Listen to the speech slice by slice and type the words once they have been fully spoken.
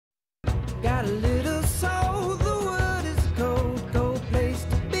Got a little soul, the world is a cold, cold place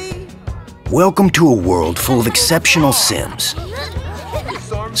to be. Welcome to a world full of exceptional Sims.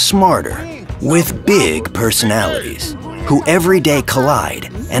 Smarter, with big personalities, who every day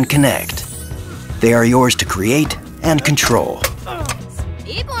collide and connect. They are yours to create and control.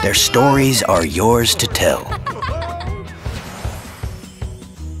 Their stories are yours to tell.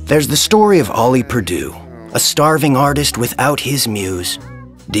 There's the story of Ollie Perdue, a starving artist without his muse.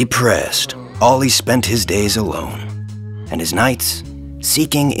 Depressed, Ollie spent his days alone, and his nights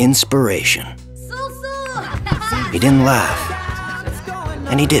seeking inspiration. He didn't laugh,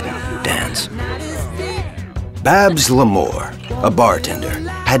 and he didn't dance. Babs Lamore, a bartender,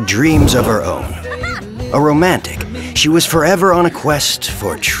 had dreams of her own. A romantic, she was forever on a quest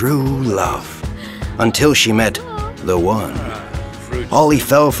for true love. Until she met the one. Ollie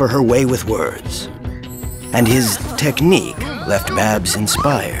fell for her way with words, and his technique left Babs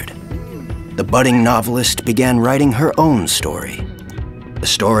inspired. The budding novelist began writing her own story. The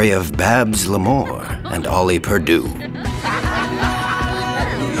story of Babs Lamore and Ollie Perdue.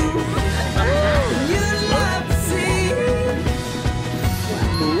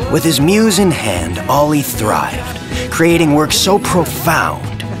 With his muse in hand, Ollie thrived, creating work so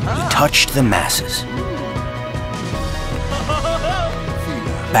profound, he touched the masses.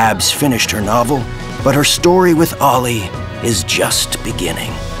 Babs finished her novel, but her story with Ollie is just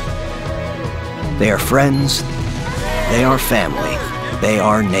beginning. They are friends, they are family, they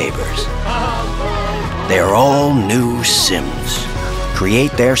are neighbors. They are all new Sims.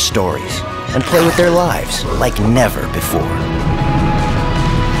 Create their stories and play with their lives like never before.